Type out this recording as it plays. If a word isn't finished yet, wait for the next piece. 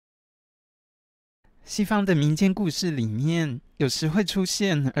西方的民间故事里面，有时会出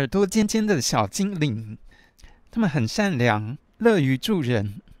现耳朵尖尖的小精灵，他们很善良，乐于助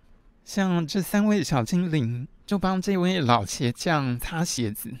人。像这3位小精灵，就帮这位老鞋匠擦鞋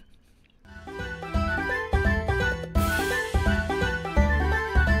子。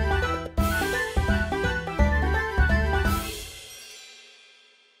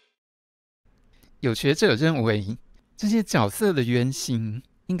有学者认为，这些角色的原型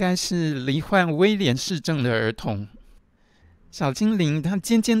应该是罹患威廉氏症的儿童。小精灵它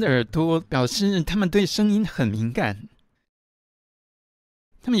尖尖的耳朵表示他们对声音很敏感，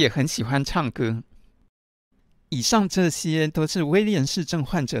他们也很喜欢唱歌。以上这些都是威廉氏症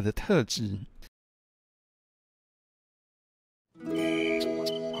患者的特质。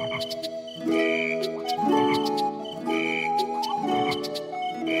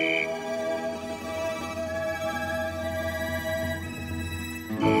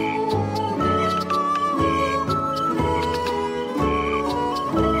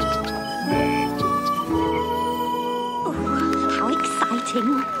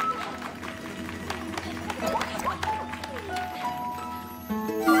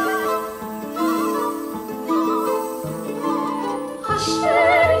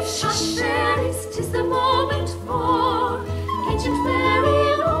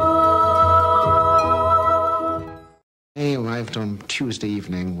I arrived on Tuesday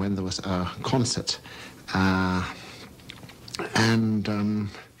evening when there was a concert, and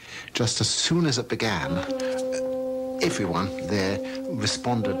just as soon as it began, everyone there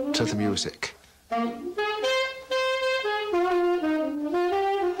responded to the music.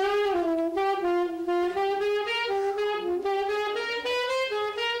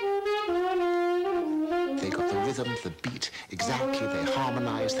 They got the rhythm, the beat, exactly, they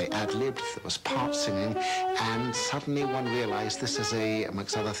harmonized, they ad-libbed, there was part singing, and suddenly one realized this is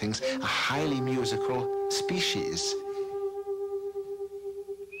amongst other things, a highly musical species.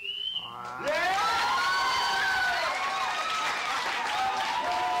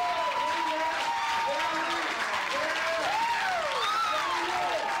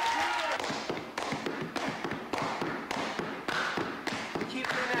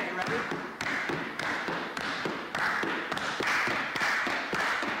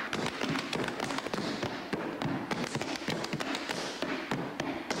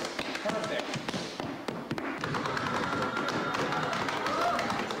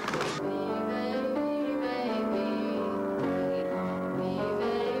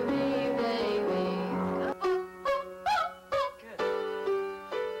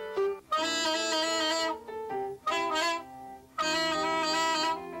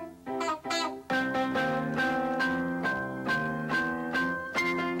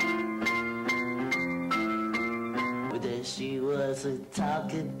 She wasn't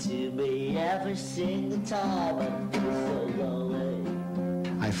talking to me every single time I feel so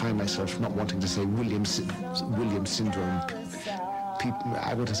lonely. I find myself not wanting to say Williams syndrome.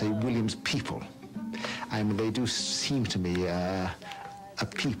 I want to say Williams people. They do seem to me a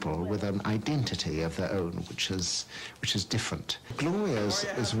people with an identity of their own, which is different. Gloria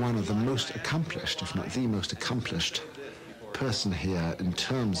is one of the most accomplished, if not the most accomplished, person here in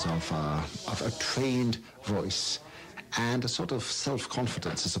terms of a trained voice and a sort of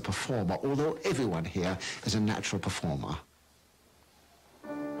self-confidence as a performer, although everyone here is a natural performer.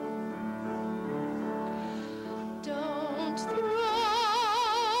 Don't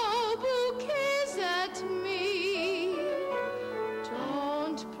throw bouquets at me.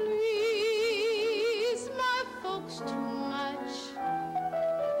 Don't please my folks too much.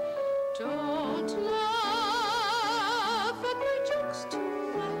 Don't laugh at my jokes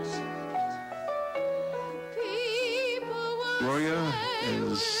too much. Gloria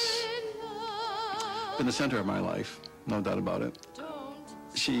has been the center of my life, no doubt about it.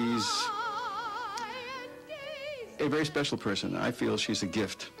 She's a very special person. I feel she's a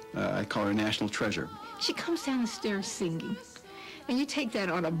gift. I call her a national treasure. She comes down the stairs singing. And you take that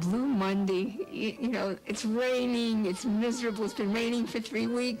on a blue Monday, you know, it's raining, it's miserable, it's been raining for 3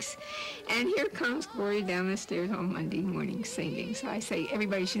 weeks. And here comes Gloria down the stairs on Monday morning singing. So I say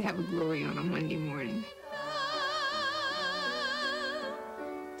everybody should have a Gloria on a Monday morning.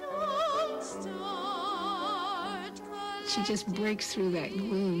 She just breaks through that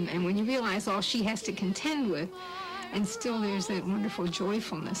gloom, and when you realize all she has to contend with, and still there's that wonderful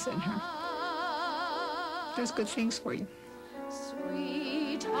joyfulness in her, does good things for you.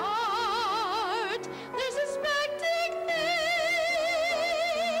 Sweetheart, there's expecting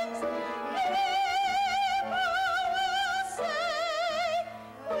things. People will say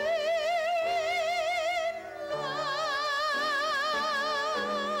we're in love.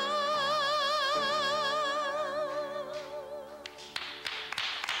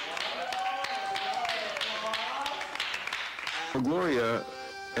 Gloria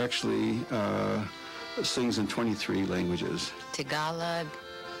actually sings in 23 languages. Tagalog,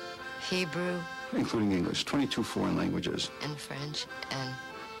 Hebrew, including English, 22 foreign languages. and French, and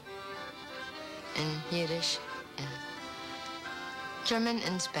Yiddish, and German,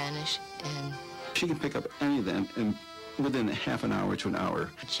 and Spanish, and She can pick up any of them within half an hour to an hour.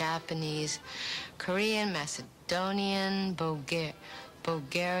 Japanese, Korean, Macedonian,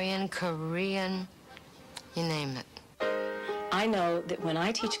 Bulgarian, Korean, you name it. I know that when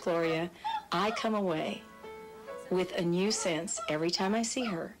I teach Gloria, I come away with a new sense every time I see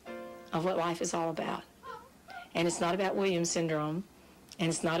her of what life is all about. And it's not about Williams syndrome, and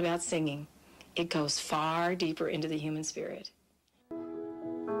it's not about singing. It goes far deeper into the human spirit.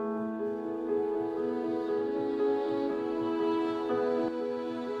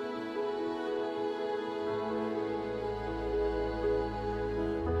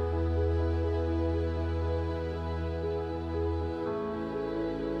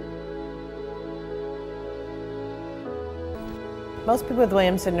 Most people with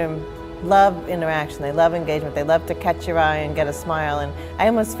Williams syndrome love interaction, they love engagement, they love to catch your eye and get a smile, and I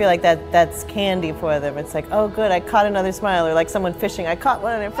almost feel like that's candy for them. It's like, oh good, I caught another smile, or like someone fishing, I caught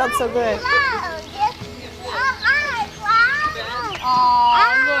one and it felt so good.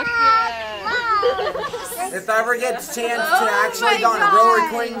 If I ever get the chance to actually go in a real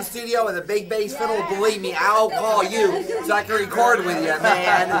recording studio with a big bass fiddle, believe me, I'll call you so I can record with you,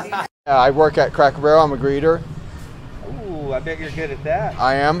 man. I work at Cracker Barrel, I'm a greeter. I bet you're good at that.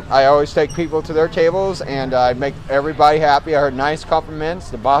 I am. I always take people to their tables and I make everybody happy. I heard nice compliments.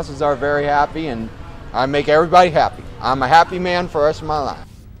 The bosses are very happy and I make everybody happy. I'm a happy man for the rest of my life.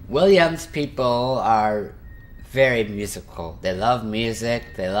 Williams people are very musical. They love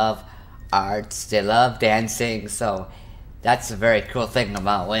music, they love arts, they love dancing, so that's a very cool thing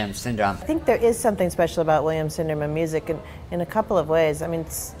about Williams syndrome. I think there is something special about Williams syndrome and music in a couple of ways. I mean,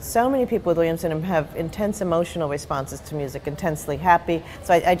 so many people with Williams syndrome have intense emotional responses to music, intensely happy.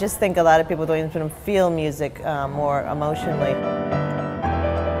 So I just think a lot of people with Williams syndrome feel music more emotionally.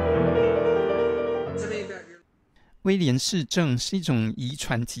 威廉氏症是一种遗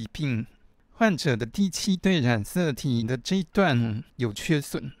传疾病，患者的第7对染色体的这一段有缺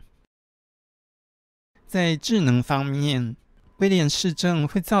损。在智能方面，威廉氏症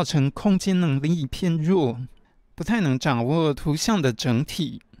会造成空间能力偏弱，不太能掌握图像的整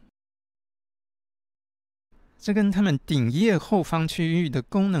体。这跟他们顶叶后方区域的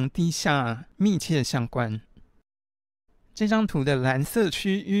功能低下密切相关。这张图的蓝色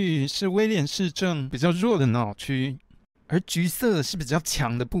区域是威廉氏症比较弱的脑区，而橘色是比较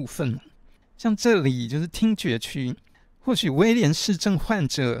强的部分。像这里就是听觉区，或许威廉氏症患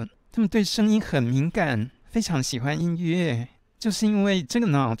者他们对声音很敏感，非常喜欢音乐，就是因为这个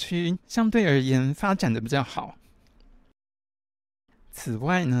脑区相对而言发展的比较好。此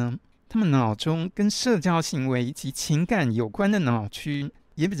外呢，他们脑中跟社交行为及情感有关的脑区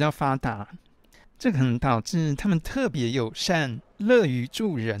也比较发达，这可能导致他们特别友善，乐于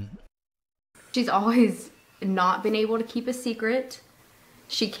助人。She's always not been able to keep a secret.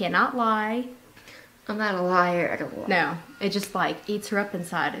 She cannot lie. I'm not a liar. I don't lie. No, it just like eats her up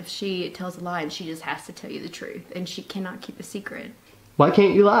inside. If she tells a lie, and she just has to tell you the truth, and she cannot keep a secret. Why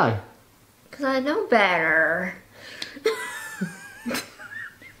can't you lie? Because I know better.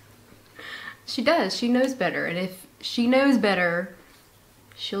 She does. She knows better, and if she knows better,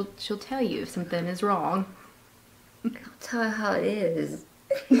 she'll tell you if something is wrong. I'll tell her how it is.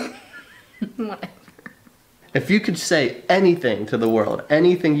 Whatever. If you could say anything to the world,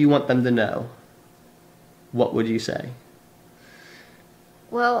 anything you want them to know, what would you say?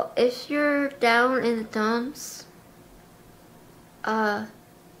 Well, if you're down in the dumps,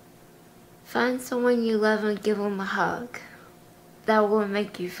 find someone you love and give them a hug. That will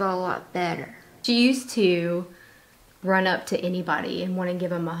make you feel a lot better. She used to run up to anybody and want to give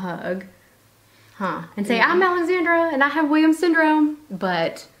them a hug, and say, "I'm Alexandra and I have Williams syndrome,"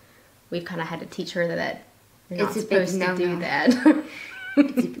 but we've kind of had to teach her that you're not supposed to do that.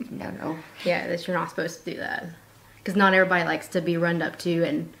 It's a big no-no. Yeah, that you're not supposed to do that. Because not everybody likes to be run up to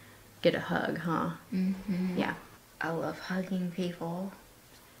and get a hug, huh? Mm-hmm. Yeah. I love hugging people.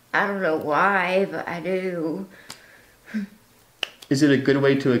 I don't know why, but I do. Is it a good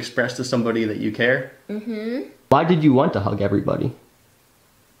way to express to somebody that you care? Mm-hmm. Why did you want to hug everybody?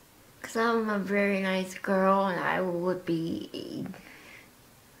 Because I'm a very nice girl and I would be...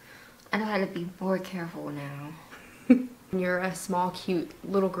 I know how to be more careful now. When you're a small, cute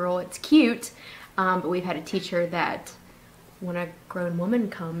little girl, it's cute, but we've had to teach her that when a grown woman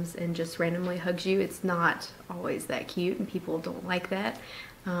comes and just randomly hugs you, it's not always that cute, and people don't like that.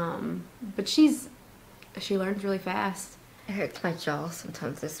 But she learns really fast. It hurts my jaw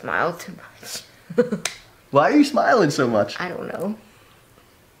sometimes. I smile too much. Why are you smiling so much? I don't know.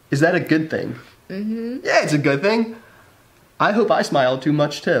 Is that a good thing? Mm-hmm. Yeah, it's a good thing. I hope I smile too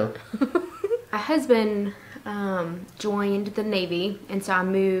much too. My husband joined the Navy, and so I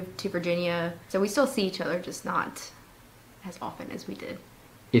moved to Virginia. So we still see each other, just not as often as we did.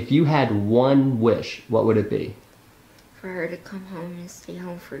 If you had one wish, what would it be? For her to come home and stay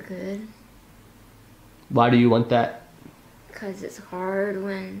home for good. Why do you want that? Because it's hard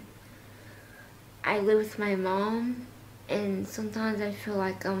when I live with my mom, and sometimes I feel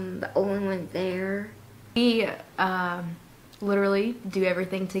like I'm the only one there. We literally do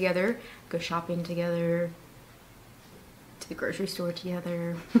everything together, go shopping together, to the grocery store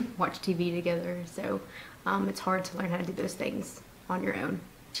together, watch TV together. So it's hard to learn how to do those things on your own.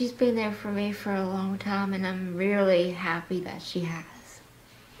 She's been there for me for a long time, and I'm really happy that she has.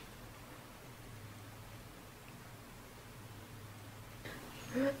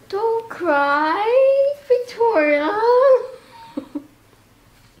 Don't cry, Victoria.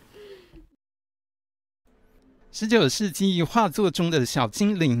 19世纪画作中的小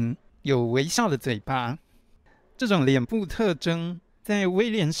精灵有微笑的嘴巴，这种脸部特征在威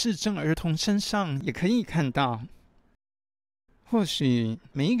廉氏症儿童身上也可以看到。或许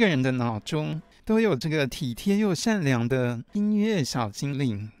每一个人的脑中都有这个体贴又善良的音乐小精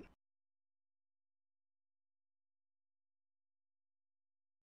灵。